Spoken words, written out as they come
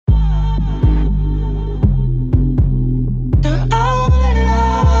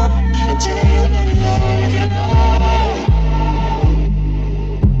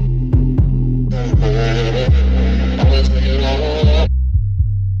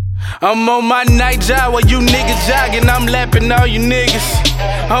I'm on my night job while you niggas jogging. I'm lapping all you niggas.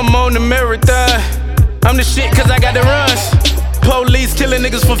 I'm on the marathon. I'm the shit cause I got the runs. Police killing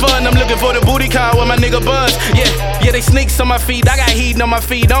niggas for fun. I'm looking for the booty call with my nigga Buzz. Yeah, they sneaks on my feet. I got heat on my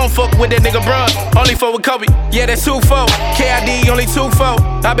feet. I don't fuck with that nigga bruh. Only fuck with Kobe. Yeah, that's 2-4. K.I.D. only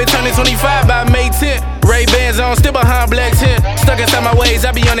 2-4. I been turning 25 by May 10th. Ray-Bans on, still behind black tent. Stuck inside my ways,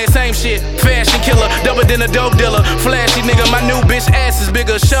 I be on that same shit. Fashion killer, double than a dope dealer. Flashy nigga, my new bitch ass is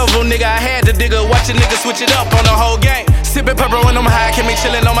bigger. Shovel nigga, I had to dig her. Watch a nigga switch it up on the whole game. Sippin' purple when I'm high, can me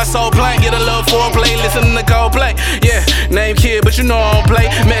chillin' on my soul plane. Get a little foreplay, listen to Coldplay. Yeah, name kid, but you know I don't play.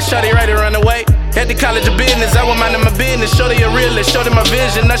 Met shawty right around the way. At the college of business, I was minding my business. Shorty a realist, showed her my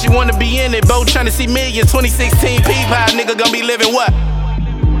vision. Now she wanna be in it. Both tryna see millions. 2016 P-Pie, nigga gon' be living what?